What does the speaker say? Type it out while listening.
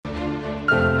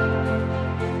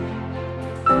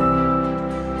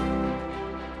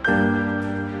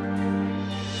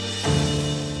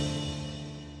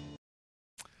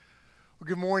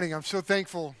Good morning. I'm so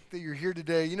thankful that you're here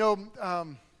today.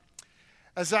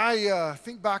 As I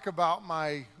think back about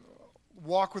my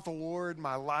walk with the Lord,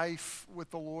 my life with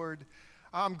the Lord,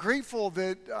 I'm grateful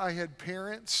that I had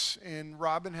parents and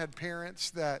Robin had parents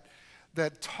that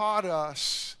taught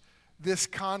us this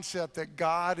concept that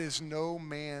God is no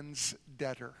man's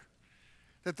debtor.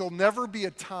 That there'll never be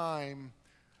a time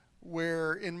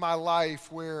where in my life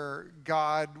where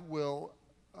God will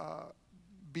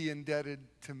be indebted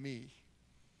to me.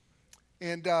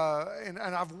 And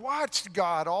I've watched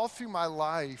God all through my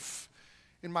life.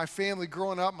 In my family,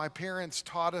 growing up, my parents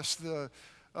taught us the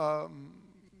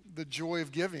joy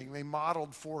of giving. They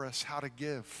modeled for us how to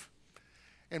give.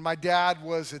 And my dad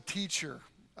was a teacher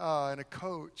and a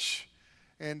coach.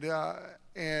 And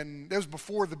that was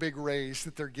before the big raise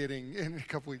that they're getting in a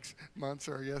couple weeks, months,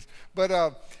 or yes. But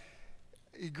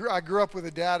I grew up with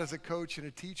a dad as a coach and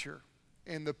a teacher.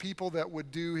 And the people that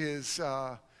would do his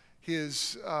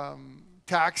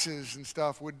taxes and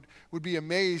stuff would be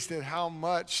amazed at how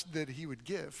much that he would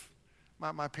give.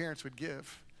 My parents would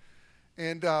give.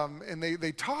 And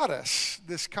they taught us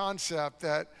this concept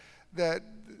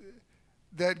that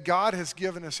God has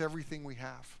given us everything we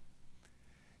have.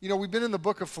 You know, we've been in the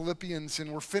book of Philippians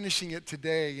and we're finishing it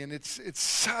today, and it's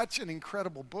such an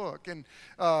incredible book. And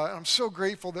I'm so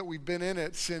grateful that we've been in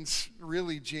it since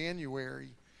really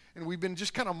January. And we've been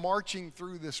just kind of marching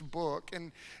through this book.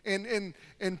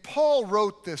 And Paul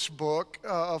wrote this book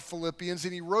of Philippians,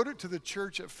 and he wrote it to the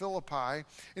church at Philippi.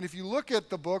 And if you look at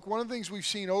the book, one of the things we've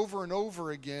seen over and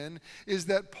over again is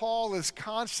that Paul is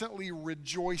constantly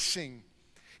rejoicing.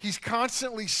 He's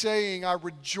constantly saying, I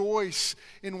rejoice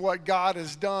in what God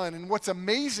has done. And what's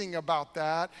amazing about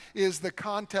that is the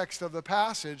context of the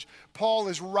passage. Paul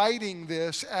is writing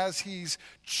this as he's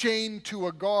chained to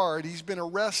a guard. He's been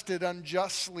arrested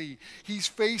unjustly. He's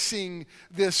facing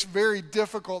this very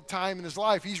difficult time in his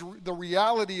life. The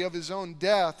reality of his own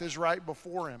death is right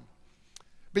before him.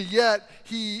 But yet,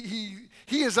 he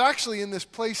is actually in this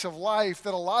place of life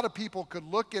that a lot of people could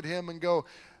look at him and go,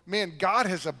 man, God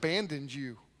has abandoned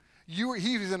you. He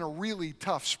was in a really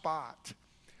tough spot.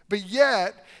 But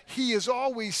yet, he is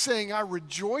always saying, I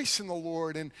rejoice in the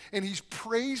Lord, and he's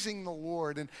praising the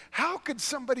Lord. And how could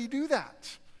somebody do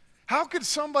that? How could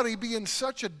somebody be in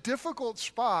such a difficult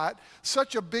spot,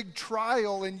 such a big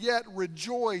trial, and yet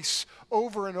rejoice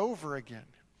over and over again?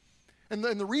 And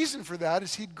the reason for that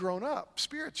is he'd grown up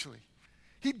spiritually.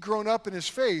 He'd grown up in his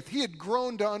faith. He had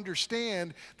grown to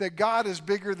understand that God is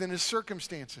bigger than his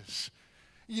circumstances.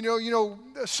 You know,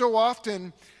 so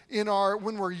often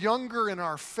when we're younger in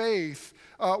our faith,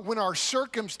 when our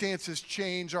circumstances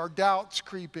change, our doubts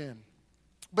creep in.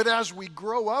 But as we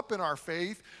grow up in our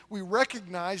faith, we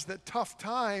recognize that tough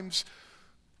times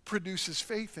produces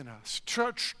faith in us.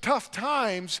 Tough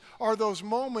times are those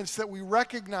moments that we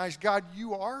recognize, God,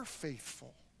 you are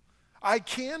faithful. I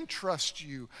can trust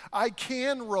you. I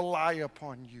can rely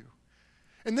upon you.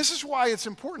 And this is why it's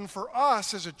important for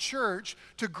us as a church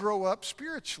to grow up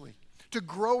spiritually, to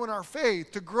grow in our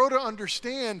faith, to grow to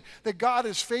understand that God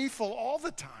is faithful all the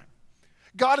time.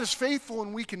 God is faithful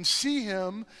when we can see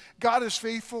him. God is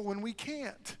faithful when we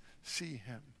can't see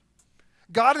him.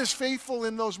 God is faithful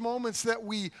in those moments that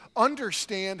we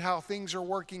understand how things are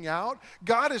working out.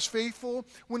 God is faithful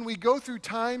when we go through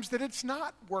times that it's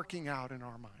not working out in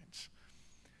our minds.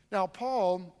 Now,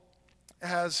 Paul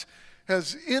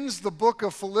ends the book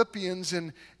of Philippians,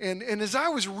 and as I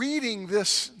was reading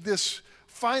this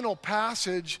final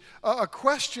passage, a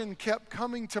question kept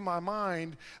coming to my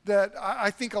mind that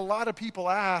I think a lot of people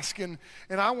ask, and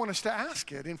I want us to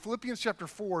ask it. In Philippians chapter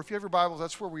 4, if you have your Bibles,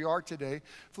 that's where we are today.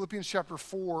 Philippians chapter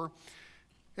 4,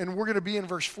 and we're going to be in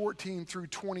verse 14 through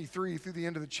 23 through the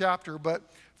end of the chapter. But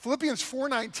Philippians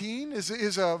 4:19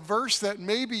 is a verse that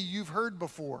maybe you've heard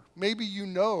before, maybe you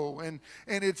know, and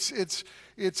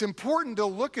it's important to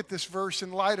look at this verse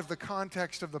in light of the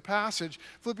context of the passage.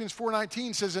 Philippians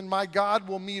 4:19 says, "And my God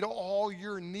will meet all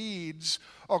your needs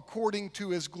according to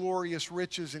his glorious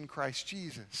riches in Christ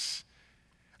Jesus."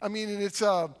 I mean,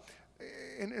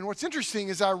 and what's interesting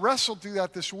is I wrestled through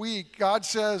that this week. God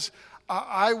says,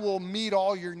 I will meet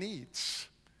all your needs.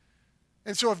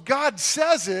 And so if God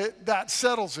says it, that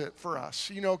settles it for us,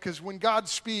 because when God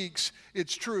speaks,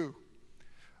 it's true.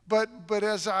 But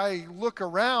as I look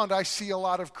around, I see a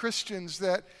lot of Christians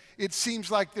that it seems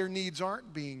like their needs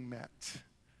aren't being met.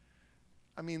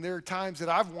 I mean, there are times that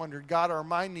I've wondered, God, are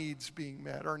my needs being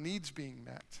met? Are needs being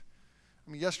met?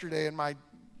 I mean, yesterday in my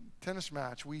tennis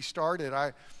match, we started,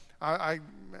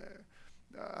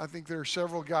 I think there are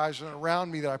several guys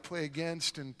around me that I play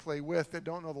against and play with that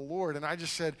don't know the Lord. And I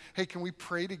just said, hey, can we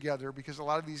pray together? Because a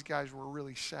lot of these guys were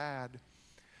really sad.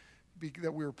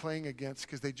 that we were playing against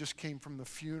because they just came from the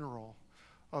funeral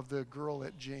of the girl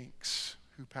at Jinx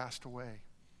who passed away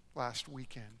last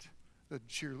weekend, the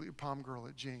cheerleader pom girl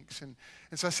at Jinx. And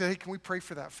so I said, hey, can we pray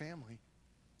for that family?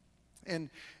 And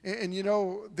you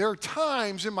know, there are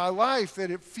times in my life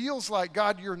that it feels like,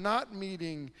 God, you're not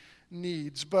meeting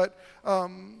needs, but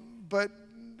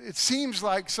it seems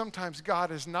like sometimes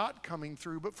God is not coming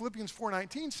through. But Philippians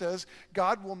 4:19 says,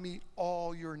 God will meet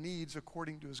all your needs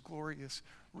according to his glorious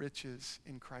riches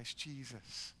in Christ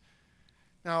Jesus.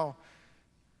 Now,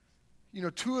 you know,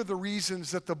 two of the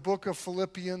reasons that the book of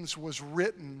Philippians was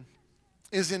written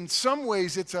is in some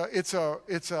ways it's a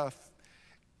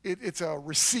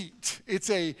receipt.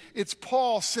 It's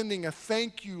Paul sending a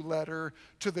thank you letter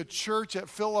to the church at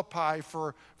Philippi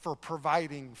for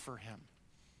providing for him.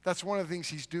 That's one of the things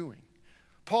he's doing.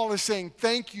 Paul is saying,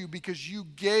 thank you because you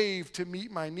gave to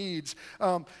meet my needs.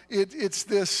 It's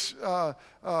this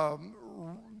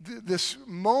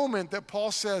moment that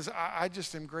Paul says, I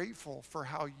just am grateful for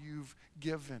how you've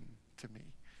given to me.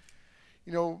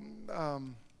 You know,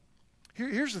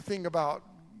 here's the thing about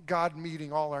God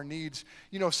meeting all our needs.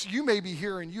 You know, so you may be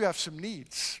here and you have some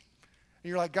needs. And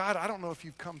you're like, God, I don't know if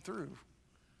you've come through.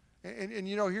 And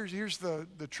you know, here's the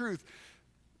truth.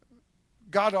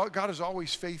 God is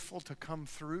always faithful to come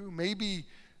through. Maybe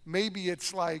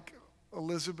it's like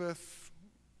Elizabeth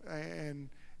and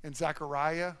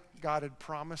Zechariah. God had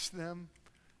promised them,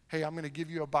 hey, I'm going to give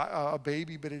you a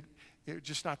baby, but it's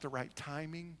just not the right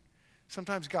timing.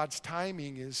 Sometimes God's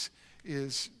timing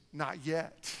is not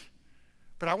yet.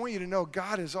 But I want you to know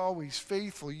God is always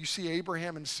faithful. You see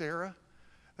Abraham and Sarah.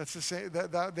 That's the same.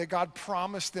 That God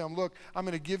promised them, look, I'm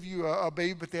going to give you a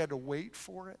baby, but they had to wait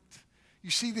for it. You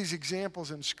see these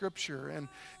examples in Scripture.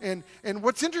 And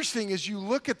what's interesting is you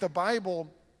look at the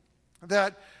Bible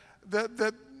that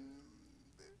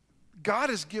God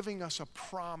is giving us a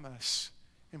promise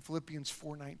in Philippians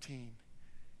 4:19.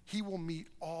 He will meet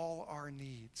all our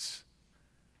needs.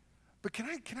 But can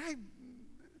I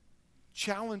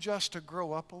challenge us to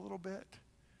grow up a little bit?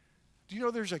 Do you know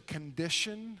there's a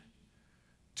condition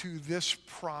to this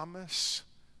promise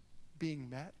being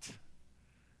met?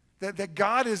 That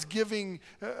God is giving,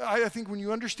 I think when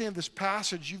you understand this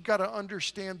passage, you've got to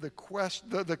understand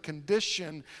the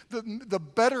condition. The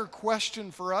better question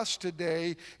for us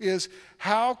today is,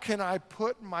 how can I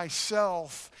put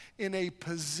myself in a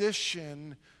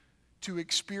position to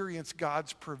experience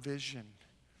God's provision?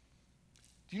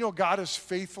 Do you know God is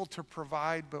faithful to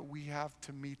provide, but we have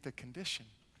to meet the condition?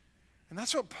 And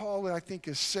that's what Paul, I think,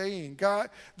 is saying. God,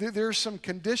 there's some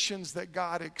conditions that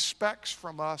God expects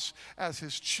from us as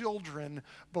his children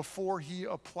before he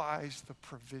applies the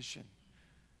provision.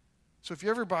 So if you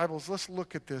have your Bibles, let's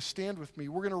look at this. Stand with me.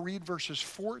 We're going to read verses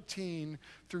 14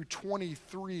 through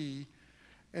 23.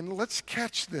 And let's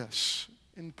catch this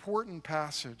important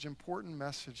passage, important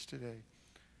message today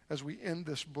as we end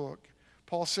this book.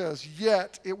 Paul says,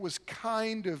 yet it was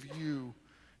kind of you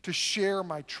to share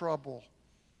my trouble.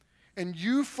 And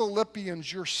you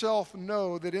Philippians yourself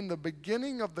know that in the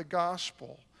beginning of the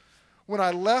gospel, when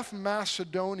I left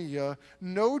Macedonia,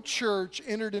 no church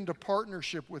entered into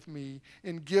partnership with me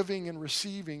in giving and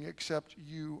receiving except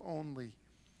you only.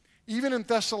 Even in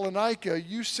Thessalonica,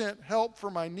 you sent help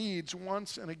for my needs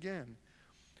once and again.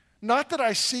 Not that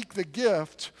I seek the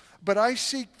gift, but I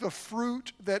seek the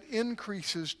fruit that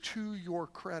increases to your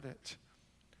credit.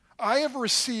 I have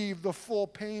received the full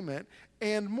payment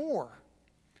and more.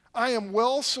 I am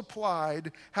well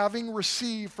supplied, having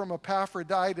received from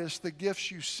Epaphroditus the gifts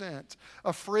you sent,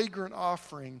 a fragrant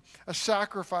offering, a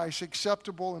sacrifice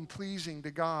acceptable and pleasing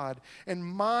to God. And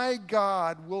my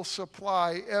God will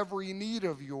supply every need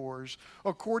of yours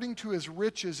according to his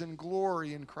riches and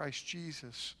glory in Christ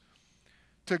Jesus.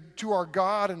 To our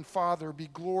God and Father be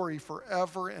glory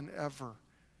forever and ever.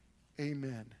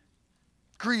 Amen.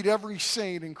 Greet every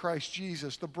saint in Christ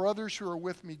Jesus. The brothers who are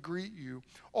with me greet you.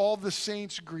 All the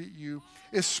saints greet you,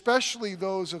 especially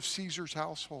those of Caesar's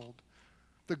household.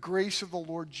 The grace of the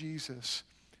Lord Jesus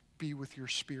be with your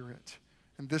spirit.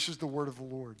 And this is the word of the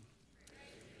Lord.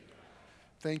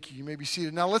 Thank you. You may be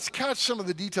seated. Now let's catch some of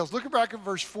the details. Look back at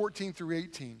verse 14 through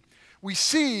 18. We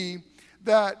see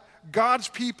that God's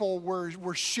people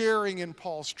were sharing in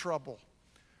Paul's trouble.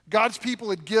 God's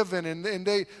people had given, and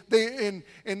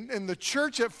the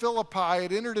church at Philippi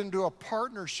had entered into a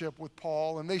partnership with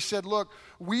Paul, and they said, look,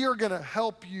 we are going to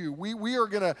help you. We are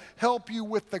going to help you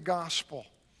with the gospel.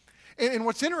 And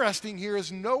what's interesting here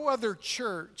is no other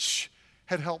church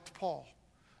had helped Paul.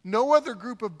 No other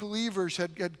group of believers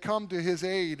had come to his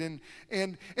aid.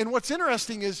 And what's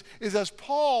interesting is as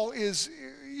Paul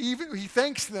he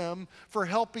thanks them for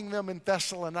helping them in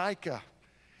Thessalonica.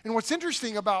 And what's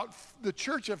interesting about the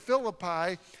church of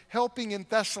Philippi helping in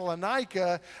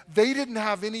Thessalonica, they didn't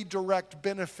have any direct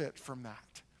benefit from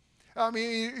that. I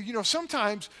mean,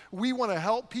 sometimes we want to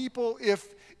help people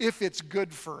if it's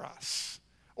good for us,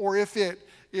 or if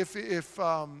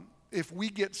we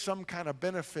get some kind of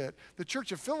benefit. The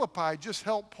church of Philippi just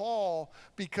helped Paul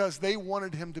because they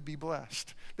wanted him to be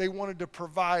blessed. They wanted to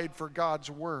provide for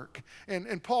God's work.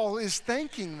 And Paul is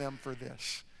thanking them for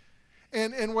this.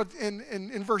 And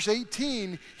in verse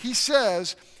 18, he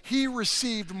says he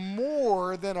received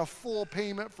more than a full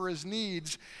payment for his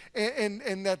needs,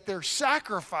 and that their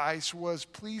sacrifice was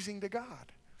pleasing to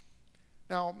God.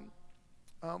 Now,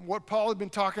 what Paul had been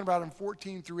talking about in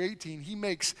 14 through 18, he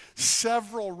makes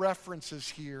several references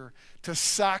here to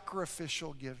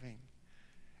sacrificial giving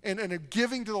and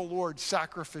giving to the Lord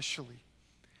sacrificially.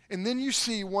 And then you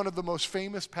see one of the most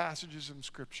famous passages in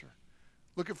Scripture.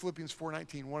 Look at Philippians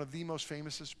 4:19, one of the most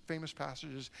famous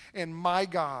passages. And my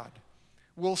God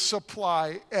will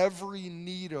supply every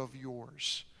need of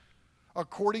yours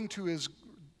according to his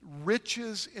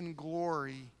riches in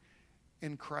glory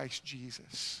in Christ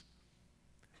Jesus.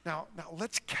 Now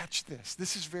let's catch this.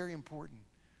 This is very important.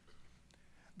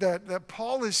 That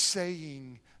Paul is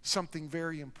saying something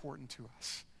very important to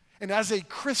us. And as a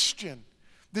Christian,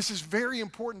 this is very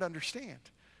important to understand.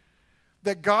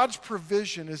 That God's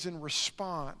provision is in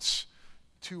response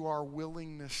to our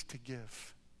willingness to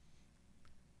give.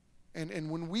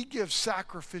 And when we give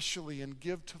sacrificially and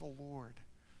give to the Lord,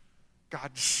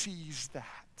 God sees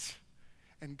that.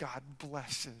 And God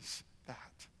blesses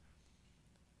that.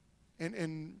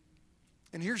 And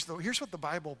here's what the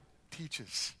Bible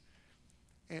teaches.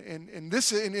 And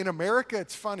this in America,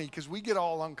 it's funny because we get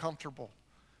all uncomfortable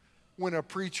when a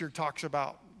preacher talks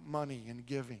about money and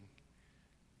giving.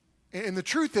 And the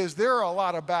truth is, there are a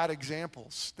lot of bad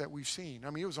examples that we've seen. I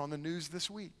mean, it was on the news this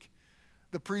week.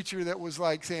 The preacher that was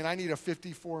like saying, I need a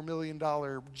 $54 million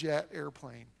jet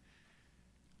airplane.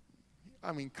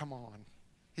 I mean, come on.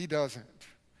 He doesn't.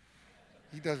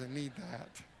 He doesn't need that.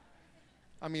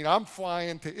 I mean, I'm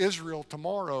flying to Israel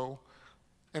tomorrow,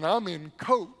 and I'm in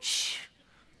coach,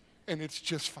 and it's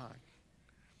just fine.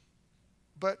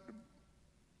 But,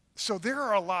 so there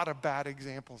are a lot of bad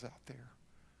examples out there.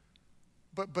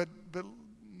 But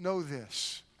know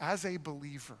this, as a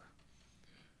believer,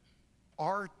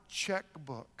 our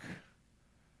checkbook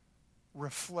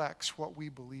reflects what we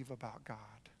believe about God.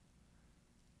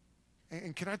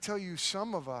 And can I tell you,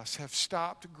 some of us have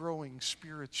stopped growing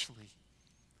spiritually.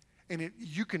 And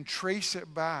you can trace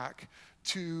it back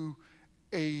to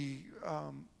a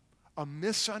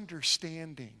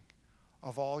misunderstanding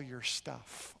of all your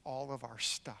stuff, all of our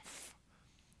stuff.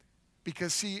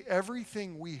 Because see,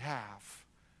 everything we have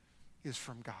is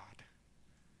from God.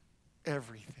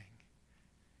 Everything.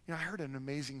 I heard an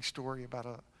amazing story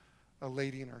about a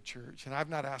lady in our church, and I've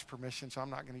not asked permission, so I'm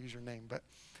not going to use her name, but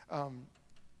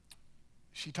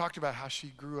she talked about how she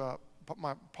grew up.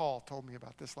 Paul told me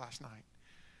about this last night,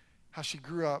 how she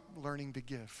grew up learning to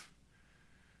give.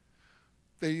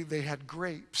 They had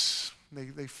grapes.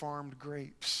 They farmed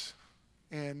grapes,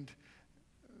 and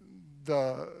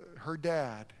her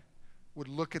dad would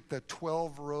look at the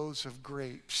 12 rows of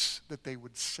grapes that they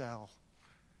would sell.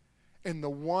 And the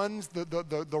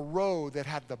row that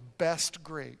had the best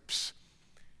grapes,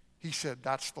 he said,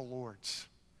 that's the Lord's.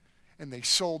 And they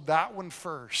sold that one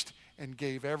first and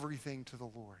gave everything to the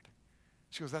Lord.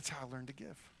 She goes, that's how I learned to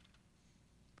give.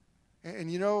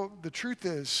 And the truth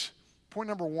is, point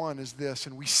number one is this,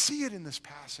 and we see it in this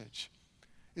passage,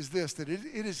 is this, that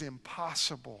it is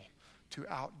impossible to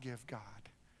outgive God.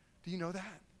 Do you know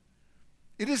that?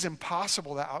 It is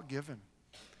impossible to outgive him.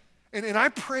 And I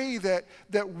pray that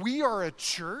we are a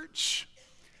church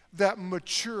that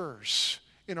matures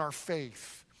in our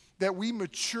faith, that we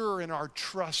mature in our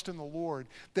trust in the Lord,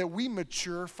 that we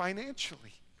mature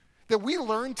financially, that we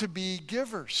learn to be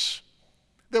givers,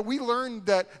 that we learn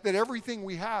that everything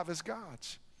we have is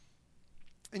God's.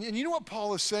 And you know what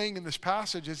Paul is saying in this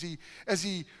passage as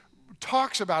he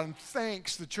talks about and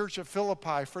thanks the church of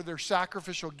Philippi for their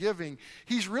sacrificial giving,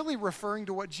 he's really referring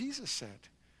to what Jesus said.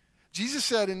 Jesus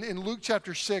said in Luke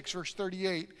chapter 6, verse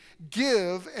 38,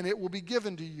 give and it will be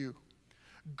given to you.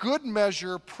 Good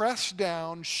measure, pressed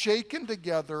down, shaken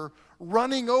together,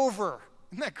 running over.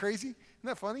 Isn't that crazy? Isn't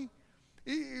that funny?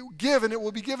 Give and it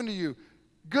will be given to you.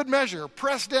 Good measure,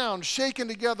 pressed down, shaken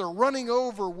together, running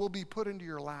over will be put into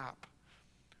your lap.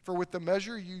 For with the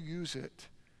measure you use it,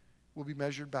 will be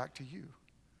measured back to you.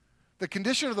 The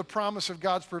condition of the promise of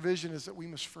God's provision is that we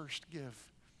must first give.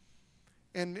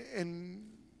 And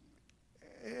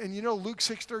Luke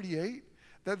 6:38,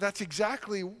 that's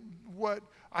exactly what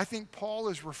I think Paul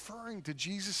is referring to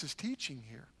Jesus' teaching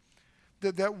here.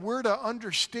 That we're to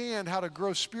understand how to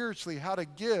grow spiritually, how to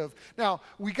give. Now,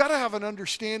 we got to have an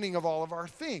understanding of all of our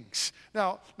things.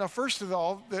 Now, first of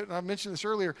all, and I mentioned this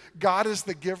earlier, God is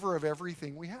the giver of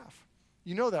everything we have.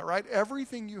 You know that, right?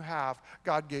 Everything you have,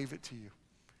 God gave it to you.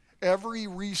 Every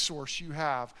resource you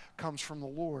have comes from the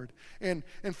Lord. And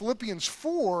in Philippians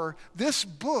 4, this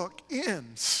book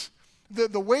ends.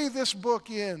 The way this book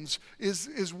ends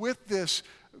is with this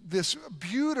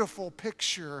beautiful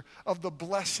picture of the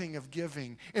blessing of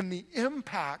giving and the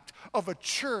impact of a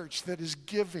church that is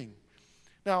giving.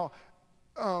 Now,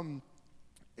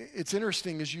 it's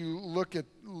interesting as you look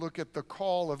at the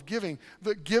call of giving.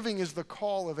 That giving is the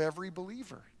call of every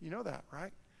believer. You know that,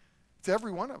 right? It's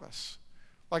every one of us.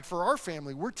 Like for our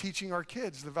family, we're teaching our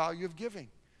kids the value of giving,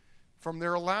 from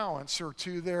their allowance or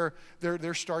to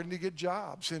they're starting to get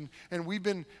jobs. And we've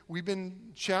been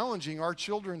challenging our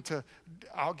children to,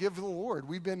 I'll give to the Lord.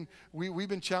 We've been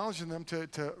challenging them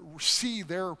to see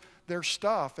their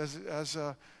stuff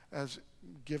as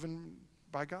given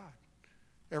by God.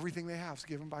 Everything they have is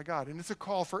given by God. And it's a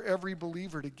call for every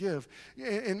believer to give.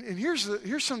 And here's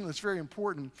something that's very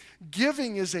important.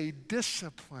 Giving is a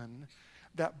discipline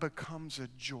that becomes a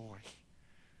joy.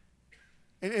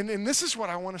 And this is what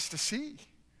I want us to see.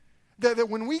 That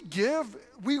when we give,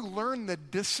 we learn the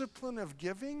discipline of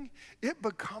giving, it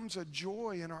becomes a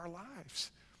joy in our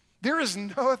lives.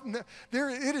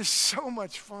 It is so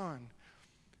much fun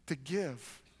to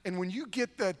give. And when you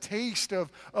get the taste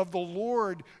of the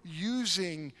Lord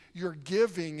using your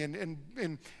giving,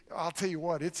 and I'll tell you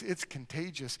what, it's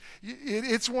contagious.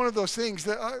 It's one of those things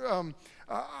that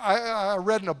I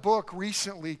read in a book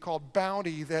recently called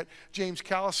Bounty that James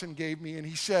Callison gave me, and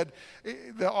he said,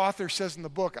 the author says in the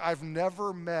book, I've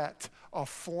never met a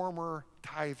former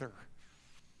tither.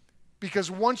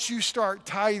 Because once you start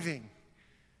tithing,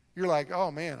 you're like, oh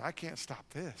man, I can't stop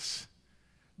this.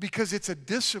 Because it's a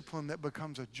discipline that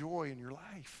becomes a joy in your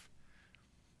life.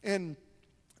 And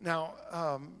now,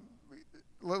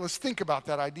 let's think about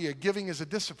that idea. Giving is a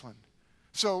discipline.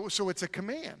 So it's a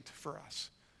command for us.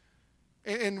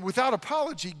 And without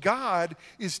apology, God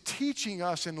is teaching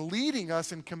us and leading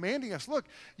us and commanding us, look,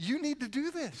 you need to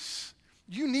do this.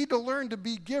 You need to learn to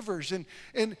be givers. And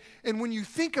when you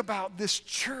think about this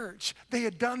church, they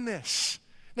had done this.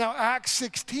 Now, Acts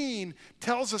 16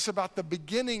 tells us about the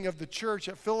beginning of the church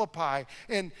at Philippi,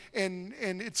 and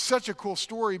it's such a cool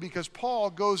story because Paul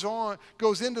goes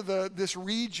into this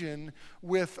region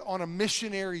on a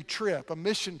missionary trip, a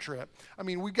mission trip. I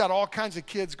mean, we've got all kinds of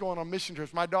kids going on mission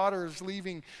trips. My daughter is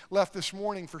left this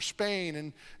morning for Spain,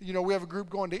 and we have a group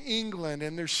going to England,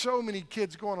 and there's so many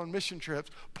kids going on mission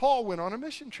trips. Paul went on a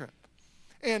mission trip.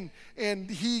 And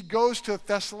he goes to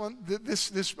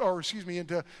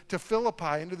into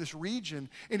Philippi, into this region,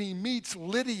 and he meets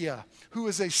Lydia, who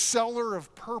is a seller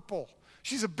of purple.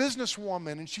 She's a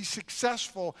businesswoman, and she's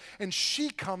successful, and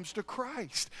she comes to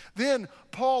Christ. Then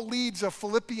Paul leads a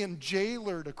Philippian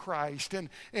jailer to Christ, and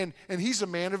he's a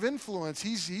man of influence.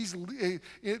 He's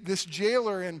this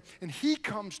jailer, and he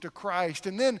comes to Christ.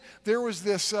 And then there was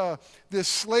this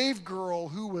slave girl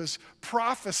who was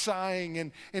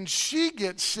prophesying, and she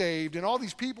gets saved, and all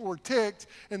these people were ticked,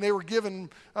 and they were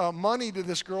giving money to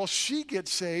this girl. She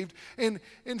gets saved, and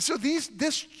so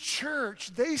this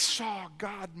church, they saw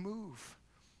God move.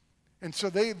 And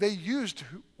so they used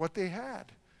what they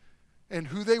had and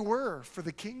who they were for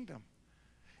the kingdom.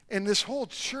 And this whole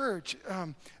church,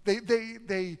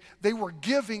 they were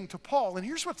giving to Paul. And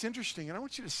here's what's interesting, and I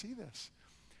want you to see this.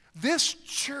 This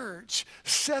church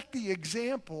set the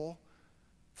example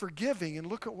for giving, and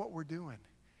look at what we're doing.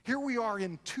 Here we are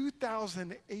in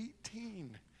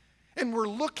 2018. And we're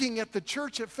looking at the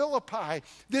church at Philippi,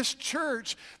 this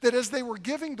church that as they were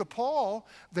giving to Paul,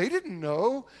 they didn't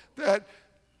know that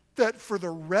for the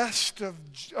rest of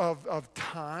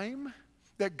time,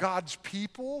 that God's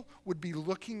people would be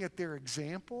looking at their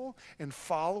example and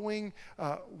following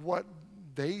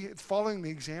the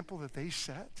example that they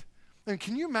set. And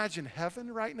can you imagine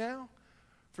heaven right now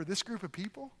for this group of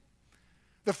people?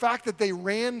 The fact that they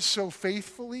ran so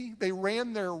faithfully, they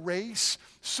ran their race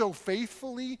so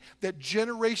faithfully that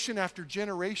generation after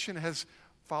generation has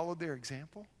followed their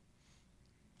example.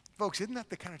 Folks, isn't that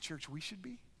the kind of church we should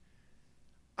be?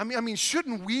 I mean,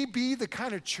 shouldn't we be the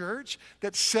kind of church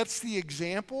that sets the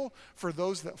example for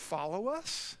those that follow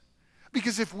us?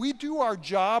 Because if we do our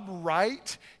job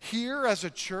right here as a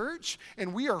church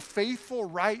and we are faithful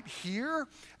right here,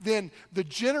 then the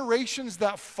generations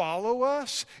that follow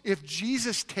us, if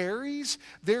Jesus tarries,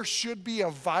 there should be a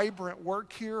vibrant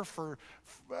work here for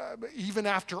even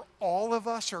after all of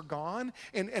us are gone.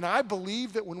 And I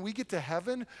believe that when we get to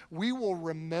heaven, we will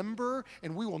remember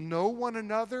and we will know one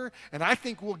another. And I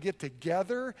think we'll get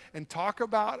together and talk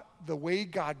about the way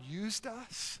God used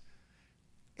us.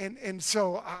 And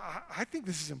so I think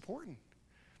this is important.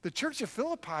 The church of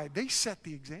Philippi, they set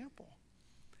the example.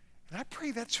 And I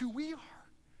pray that's who we are,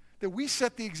 that we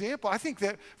set the example. I think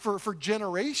that for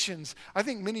generations, I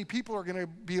think many people are going to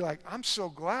be like, I'm so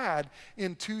glad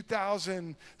in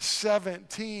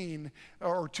 2017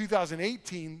 or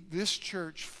 2018, this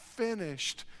church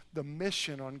finished the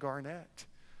mission on Garnett.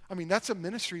 I mean, that's a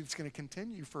ministry that's going to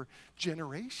continue for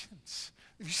generations.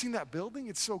 Have you seen that building?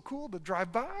 It's so cool to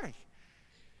drive by.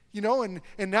 You know, and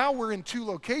now we're in 2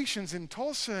 locations in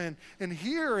Tulsa and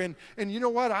here. And you know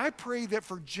what? I pray that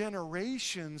for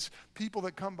generations, people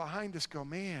that come behind us go,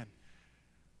 man,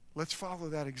 let's follow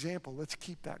that example. Let's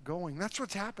keep that going. That's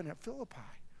what's happened at Philippi.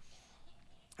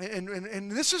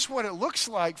 And this is what it looks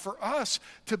like for us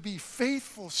to be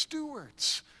faithful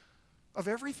stewards of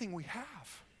everything we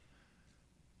have.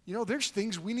 You know, there's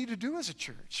things we need to do as a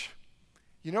church.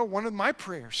 You know, one of my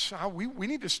prayers, we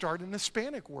need to start an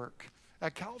Hispanic work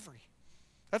at Calvary.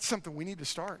 That's something we need to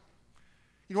start.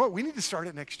 You know what? We need to start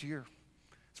it next year.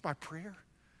 It's my prayer.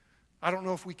 I don't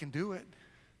know if we can do it,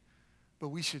 but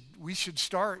we should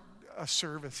start a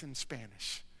service in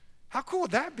Spanish. How cool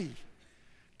would that be?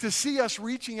 To see us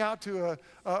reaching out to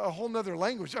a whole nother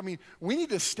language. I mean, we need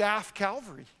to staff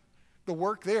Calvary, the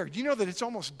work there. Do you know that it's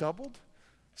almost doubled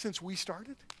since we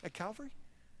started at Calvary?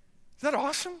 Is that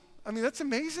awesome? I mean, that's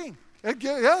amazing.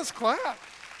 Yeah, let's clap.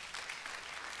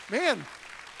 Man,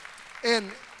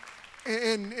 and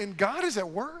God is at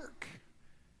work.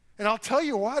 And I'll tell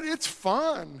you what, it's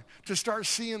fun to start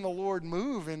seeing the Lord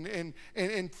move and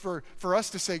for us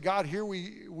to say, God, here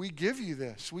we give you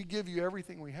this. We give you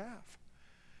everything we have.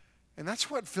 And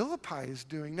that's what Philippi is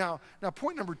doing. Now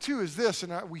point number 2 is this,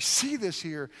 and we see this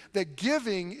here, that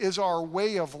giving is our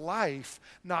way of life,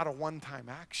 not a one-time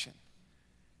action.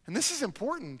 And this is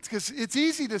important because it's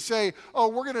easy to say, oh,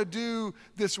 we're going to do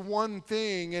this one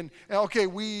thing and okay,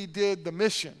 we did the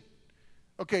mission.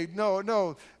 Okay,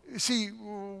 no. See,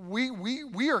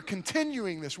 we are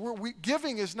continuing this.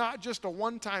 Giving is not just a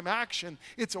one-time action,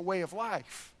 it's a way of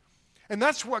life. And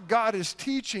that's what God is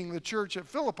teaching the church at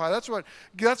Philippi. That's what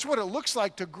it looks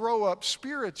like to grow up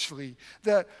spiritually.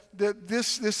 That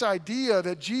this idea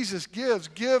that Jesus gives,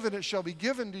 give and it shall be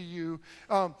given to you,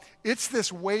 it's this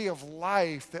way of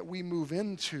life that we move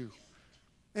into.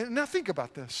 And now think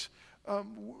about this.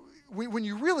 When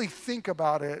you really think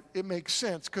about it, it makes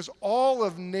sense because all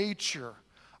of nature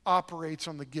operates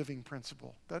on the giving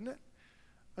principle, doesn't it?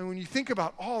 And when you think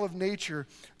about all of nature,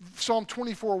 Psalm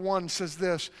 24:1 says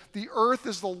this, the earth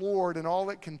is the Lord and all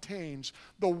it contains,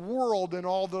 the world and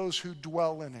all those who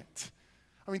dwell in it.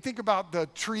 I mean, think about the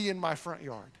tree in my front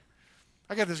yard.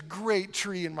 I got this great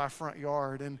tree in my front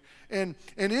yard, and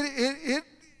it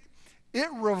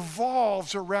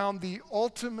revolves around the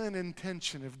ultimate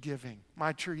intention of giving.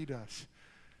 My tree does.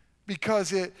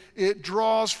 Because it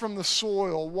draws from the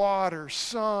soil, water,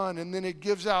 sun, and then it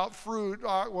gives out fruit.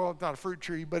 Well, it's not a fruit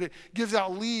tree, but it gives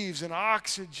out leaves and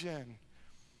oxygen.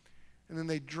 And then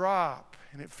they drop,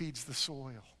 and it feeds the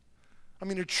soil. I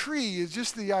mean, a tree is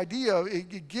just the idea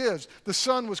it gives. The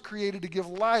sun was created to give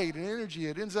light and energy.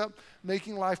 It ends up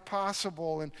making life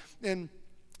possible. And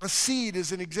a seed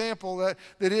is an example that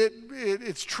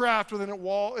it's trapped within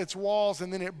its walls,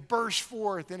 and then it bursts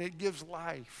forth, and it gives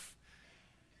life.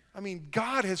 I mean,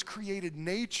 God has created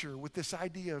nature with this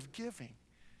idea of giving.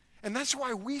 And that's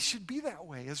why we should be that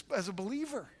way as a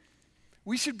believer.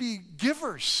 We should be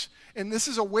givers. And this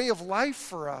is a way of life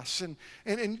for us.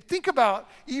 And think about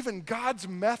even God's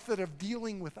method of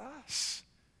dealing with us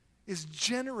is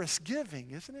generous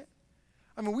giving, isn't it?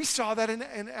 I mean, we saw that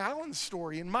in Alan's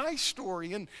story, in my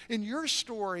story, in your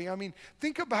story. I mean,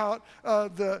 think about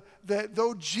that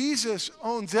though Jesus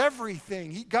owns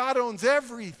everything, God owns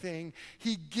everything,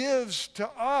 he gives to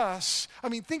us. I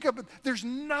mean, think of it, there's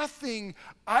nothing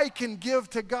I can give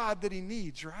to God that he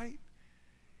needs, right?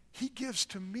 He gives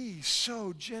to me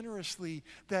so generously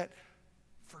that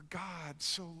for God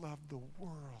so loved the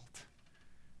world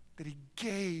that he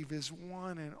gave his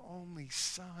one and only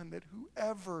Son, that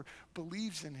whoever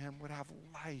believes in him would have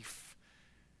life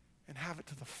and have it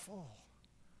to the full.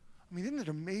 I mean, isn't it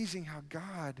amazing how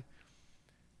God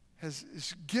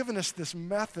has given us this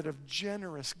method of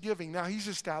generous giving? Now, he's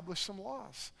established some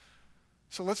laws.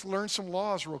 So let's learn some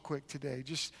laws real quick today.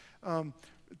 Just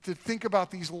to think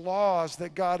about these laws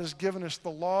that God has given us, the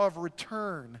law of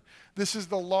return. This is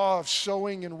the law of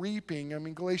sowing and reaping. I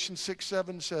mean, Galatians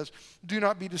 6:7 says, do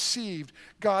not be deceived.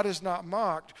 God is not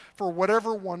mocked. For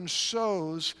whatever one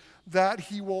sows, that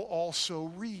he will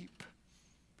also reap.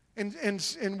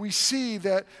 And we see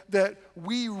that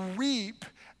we reap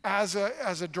as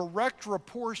a direct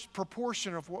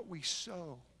proportion of what we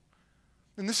sow.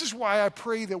 And this is why I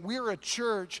pray that we're a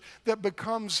church that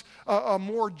becomes a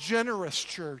more generous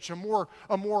church, a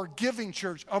more giving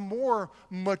church, a more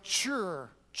mature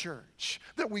church,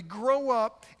 that we grow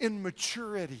up in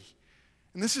maturity.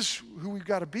 And this is who we've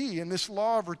got to be. And this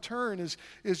law of return is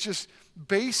just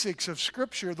basics of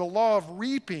Scripture. The law of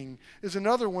reaping is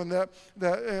another one that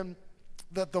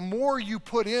the more you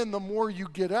put in, the more you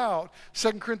get out.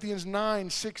 2 Corinthians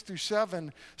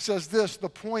 9:6-7 says this, the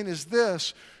point is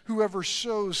this, whoever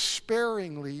sows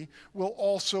sparingly will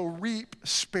also reap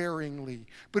sparingly.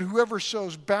 But whoever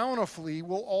sows bountifully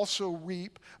will also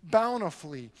reap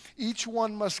bountifully. Each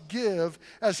one must give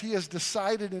as he has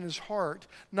decided in his heart,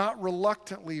 not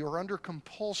reluctantly or under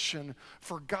compulsion,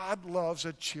 for God loves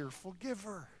a cheerful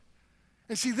giver.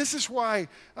 And see, this is why,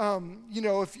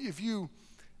 if you...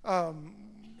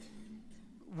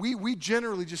 we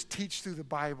generally just teach through the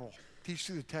Bible, teach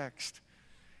through the text.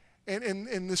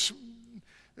 And this,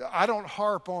 I don't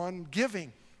harp on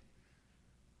giving.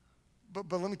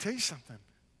 But let me tell you something.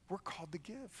 We're called to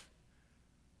give.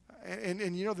 And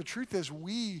the truth is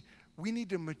we need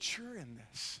to mature in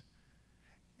this.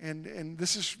 And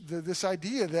this is this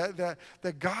idea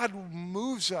that God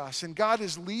moves us and God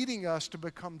is leading us to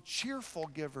become cheerful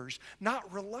givers,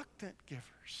 not reluctant givers.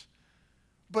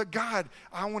 But God,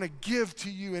 I want to give to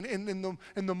you.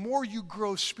 And the more you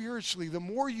grow spiritually, the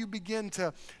more you begin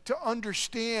to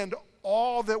understand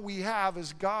all that we have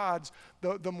as God's,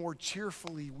 the more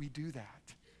cheerfully we do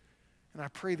that. And I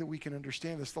pray that we can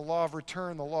understand this. The law of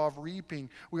return, the law of reaping.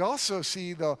 We also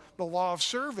see the law of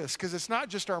service, because it's not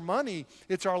just our money,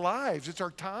 it's our lives, it's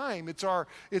our time, it's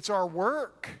our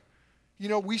work.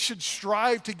 We should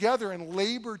strive together and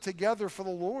labor together for the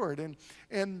Lord.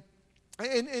 And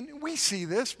we see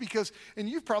this because, and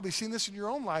you've probably seen this in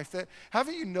your own life, that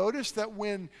haven't you noticed that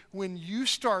when you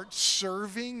start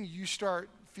serving, you start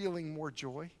feeling more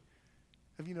joy?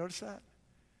 Have you noticed that?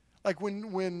 Like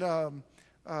when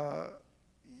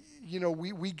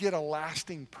we get a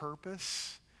lasting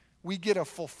purpose. We get a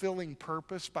fulfilling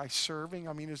purpose by serving.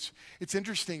 I mean, it's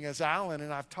interesting, as Alan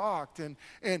and I've talked, and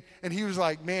he was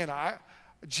like, man,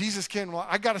 Jesus came,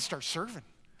 I got to start serving.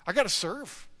 I got to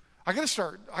serve. I got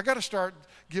to start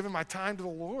giving my time to the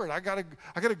Lord. I got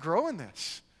to grow in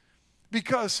this.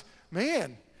 Because,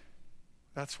 man,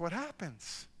 that's what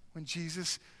happens when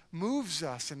Jesus moves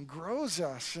us and grows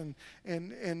us.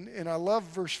 And I love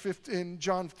verse 15, in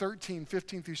John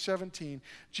 13:15-17.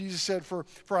 Jesus said, For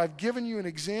I've given you an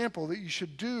example that you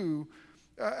should do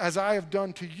as I have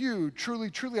done to you.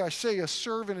 Truly, truly, I say, a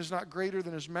servant is not greater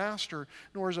than his master,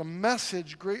 nor is a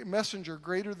messenger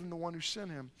greater than the one who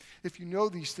sent him. If you know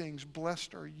these things,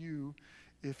 blessed are you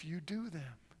if you do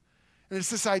them. And it's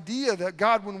this idea that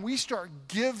God, when we start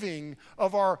giving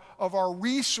of our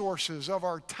resources, of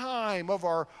our time, of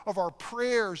our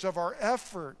prayers, of our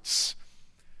efforts,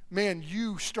 man,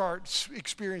 you start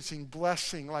experiencing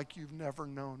blessing like you've never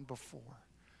known before.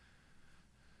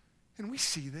 And we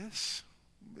see this.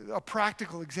 A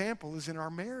practical example is in our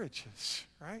marriages,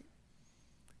 right?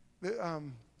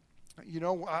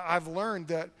 I've learned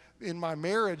that in my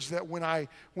marriage that when I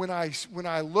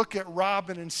look at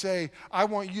Robin and say, I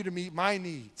want you to meet my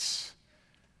needs,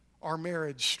 our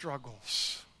marriage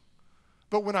struggles.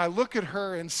 But when I look at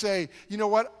her and say, you know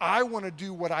what, I want to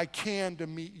do what I can to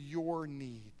meet your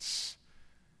needs,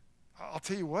 I'll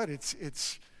tell you what,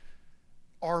 it's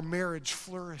our marriage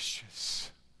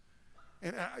flourishes.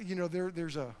 And,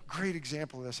 there's a great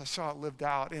example of this. I saw it lived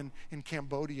out in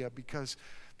Cambodia, because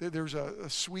there's a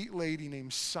sweet lady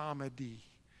named Samadhi.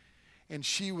 And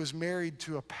she was married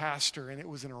to a pastor, and it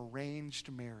was an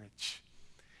arranged marriage.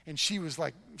 And she's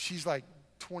like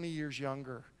 20 years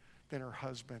younger than her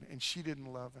husband, and she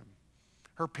didn't love him.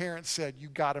 Her parents said, you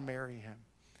got to marry him.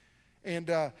 And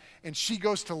she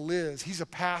goes to Liz. He's a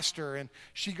pastor, and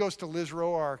she goes to Liz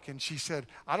Roark, and she said,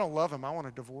 I don't love him. I want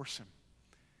to divorce him.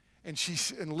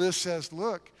 And Liz says,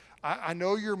 look, I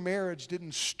know your marriage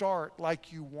didn't start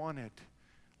like you wanted,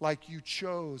 like you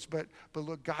chose, but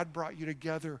look, God brought you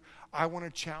together. I want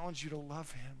to challenge you to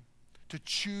love him, to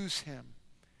choose him.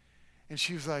 And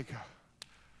she was like,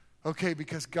 okay,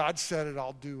 because God said it,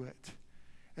 I'll do it.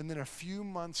 And then a few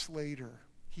months later,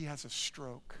 he has a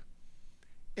stroke,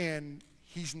 and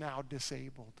he's now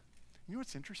disabled. You know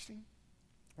what's interesting?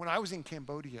 When I was in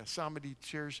Cambodia, somebody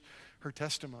shares her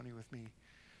testimony with me.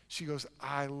 She goes,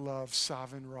 I love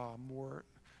Savin Ra more.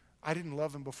 I didn't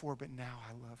love him before, but now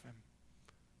I love him.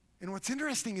 And what's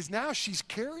interesting is now she's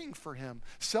caring for him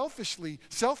selflessly.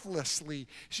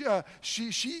 He had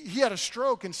a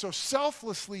stroke, and so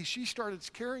selflessly she started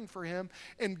caring for him.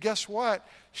 And guess what?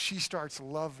 She starts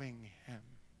loving him.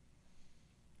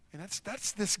 And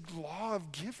that's this law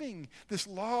of giving, this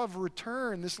law of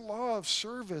return, this law of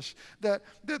service. That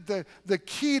the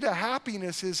key to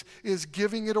happiness is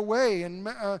giving it away. And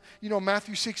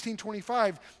Matthew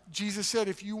 16:25, Jesus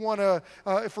said,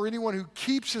 for anyone who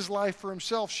keeps his life for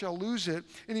himself shall lose it.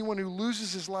 Anyone who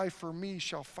loses his life for me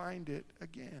shall find it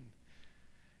again.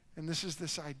 And this is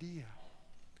this idea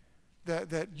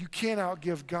that you can't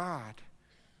outgive God.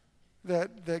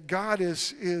 That God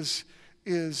is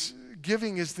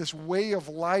giving is this way of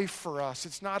life for us.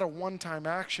 It's not a one-time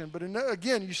action. But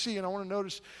again, you see, and I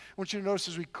want you to notice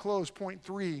as we close, point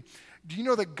 3, do you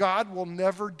know that God will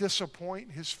never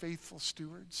disappoint his faithful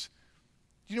stewards?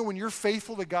 Do you know when you're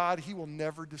faithful to God, he will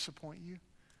never disappoint you?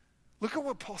 Look at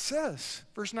what Paul says,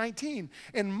 verse 19.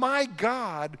 And my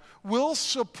God will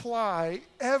supply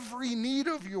every need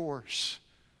of yours.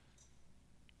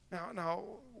 Now,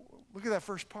 look at that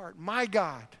first part. My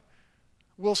God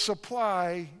will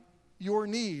supply your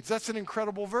needs. That's an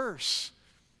incredible verse.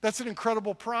 That's an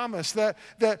incredible promise that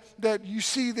you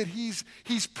see that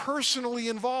he's personally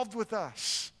involved with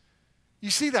us. You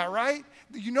see that, right?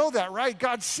 You know that, right?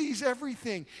 God sees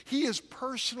everything. He is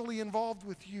personally involved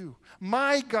with you.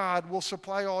 My God will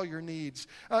supply all your needs.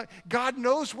 God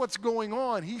knows what's going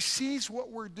on. He sees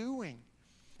what we're doing.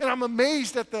 And I'm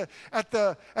amazed at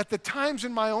the times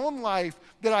in my own life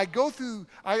that I go through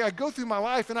my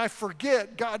life and I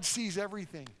forget God sees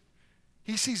everything.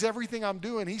 He sees everything I'm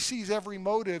doing. He sees every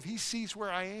motive. He sees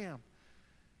where I am.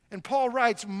 And Paul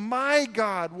writes, my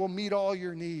God will meet all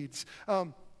your needs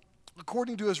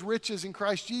according to his riches in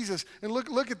Christ Jesus. And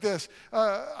look at this.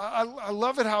 I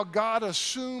love it how God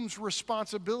assumes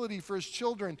responsibility for his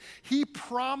children. He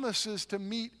promises to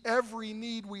meet every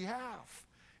need we have.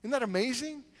 Isn't that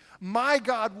amazing? My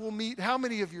God will meet how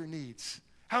many of your needs?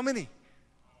 How many?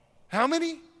 How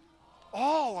many?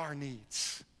 All our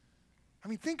needs. I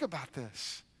mean, think about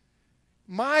this.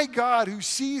 My God who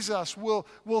sees us will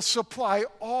supply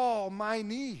all my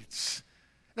needs.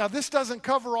 Now, this doesn't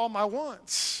cover all my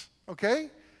wants, okay?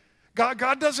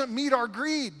 God doesn't meet our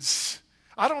greeds.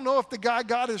 I don't know if the guy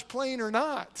got his plane or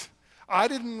not. I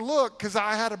didn't look because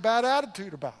I had a bad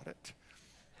attitude about it.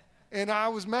 And I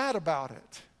was mad about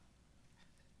it.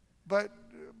 But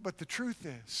the truth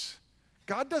is,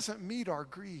 God doesn't meet our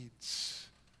greeds.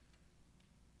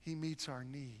 He meets our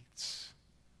needs.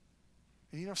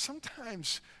 And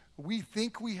sometimes we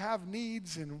think we have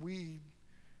needs and we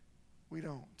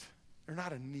don't. They're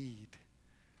not a need.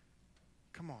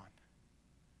 Come on.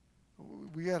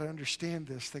 We got to understand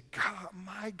this, that God,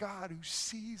 my God who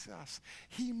sees us,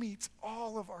 he meets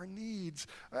all of our needs.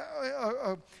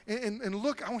 And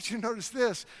look, I want you to notice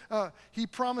this. He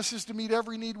promises to meet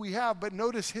every need we have, but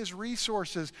notice his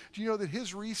resources. Do you know that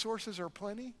his resources are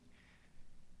plenty?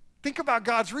 Think about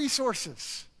God's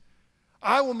resources.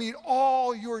 I will meet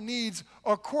all your needs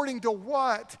according to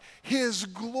what? His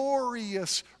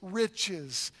glorious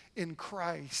riches in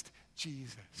Christ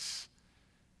Jesus.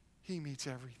 He meets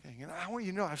everything. And I want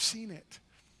you to know, I've seen it.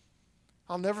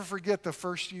 I'll never forget the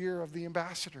first year of the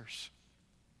ambassadors.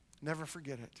 Never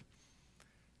forget it.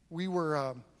 We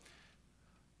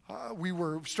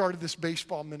started this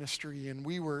baseball ministry, and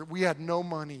we had no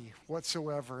money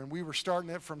whatsoever, and we were starting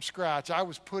it from scratch. I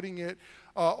was putting it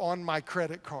on my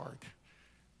credit card.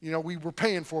 We were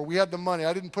paying for it. We had the money.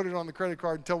 I didn't put it on the credit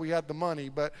card until we had the money,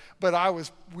 but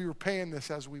we were paying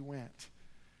this as we went.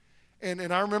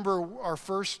 And I remember our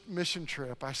first mission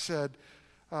trip. I said,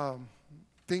 we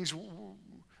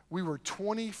were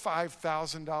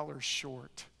 $25,000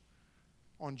 short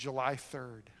on July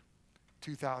 3rd,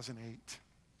 2008.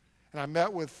 And I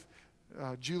met with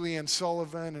Julianne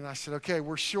Sullivan, and I said, okay,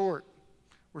 we're short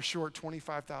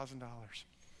 $25,000.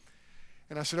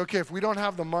 And I said, okay, if we don't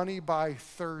have the money by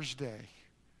Thursday,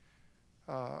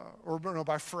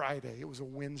 by Friday, it was a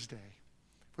Wednesday.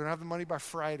 If we don't have the money by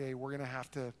Friday, we're going to have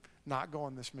to not go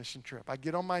on this mission trip. I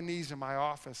get on my knees in my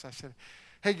office. I said,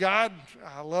 hey, God,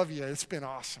 I love you. It's been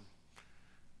awesome.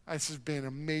 This has been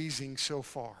amazing so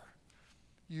far.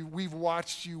 We've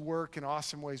watched you work in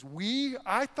awesome ways.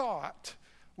 I thought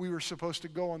we were supposed to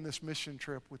go on this mission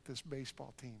trip with this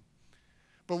baseball team.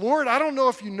 But Lord, I don't know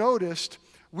if you noticed,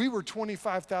 we were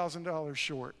 $25,000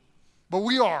 short. But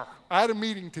we are. I had a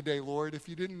meeting today, Lord. If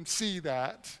you didn't see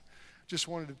that, just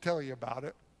wanted to tell you about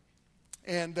it.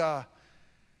 And the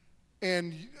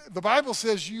Bible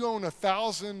says you own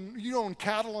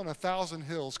cattle on 1,000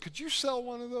 hills. Could you sell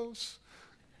one of those?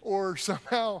 Or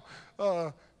somehow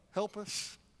help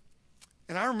us?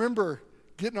 And I remember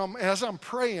getting on, as I'm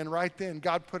praying right then,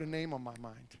 God put a name on my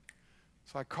mind.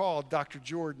 So I called Dr.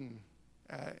 Jordan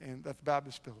at the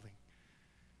Baptist building.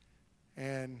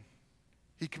 And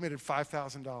he committed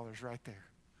 $5,000 right there.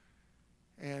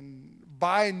 And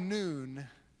by noon,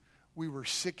 we were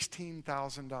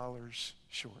 $16,000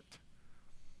 short.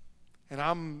 And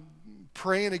I'm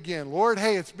praying again, Lord,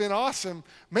 hey, it's been awesome.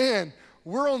 Man,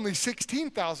 we're only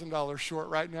 $16,000 short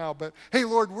right now, but hey,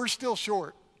 Lord, we're still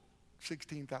short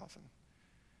 $16,000.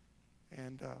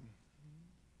 And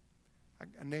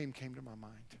a name came to my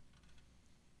mind.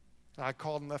 And I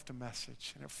called and left a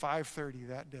message. And at 5:30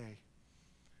 that day,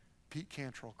 Pete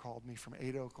Cantrell called me from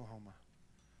Ada, Oklahoma.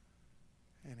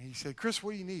 And he said, Chris,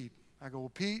 what do you need? I go,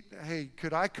 well, Pete, hey,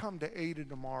 could I come to Ada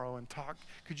tomorrow and talk?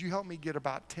 Could you help me get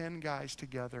about 10 guys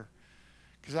together?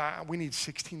 Because we need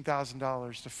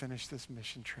 $16,000 to finish this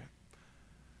mission trip.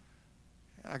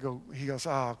 He goes,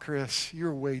 oh, Chris,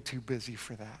 you're way too busy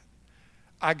for that.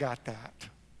 I got that.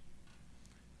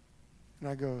 And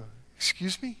I go,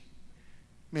 excuse me?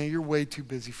 Man, you're way too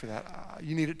busy for that.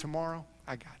 You need it tomorrow?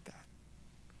 I got that.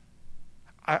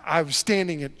 I was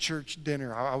standing at church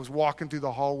dinner. I was walking through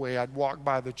the hallway. I'd walk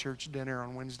by the church dinner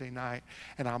on Wednesday night,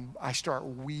 and I start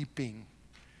weeping.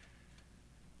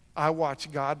 I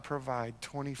watched God provide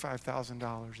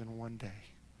 $25,000 in one day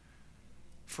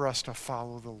for us to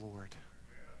follow the Lord.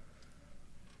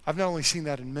 I've not only seen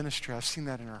that in ministry, I've seen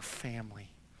that in our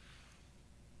family.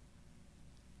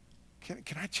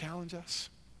 Can I challenge us?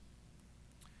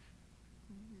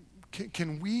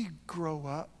 Can we grow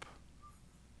up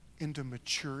into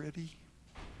maturity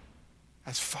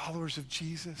as followers of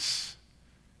Jesus?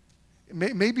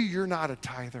 Maybe you're not a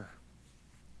tither.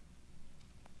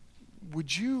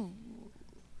 Would you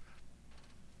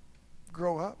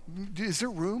grow up? Is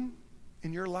there room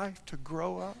in your life to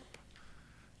grow up?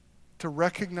 To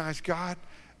recognize, God,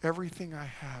 everything I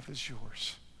have is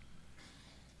yours.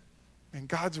 And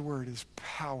God's word is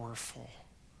powerful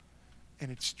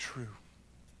and it's true.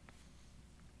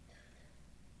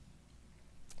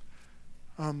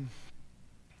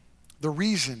 The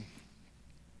reason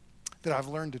that I've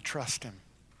learned to trust him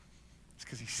is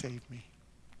because he saved me.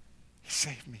 He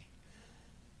saved me.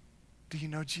 Do you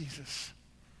know Jesus?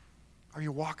 Are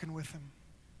you walking with him?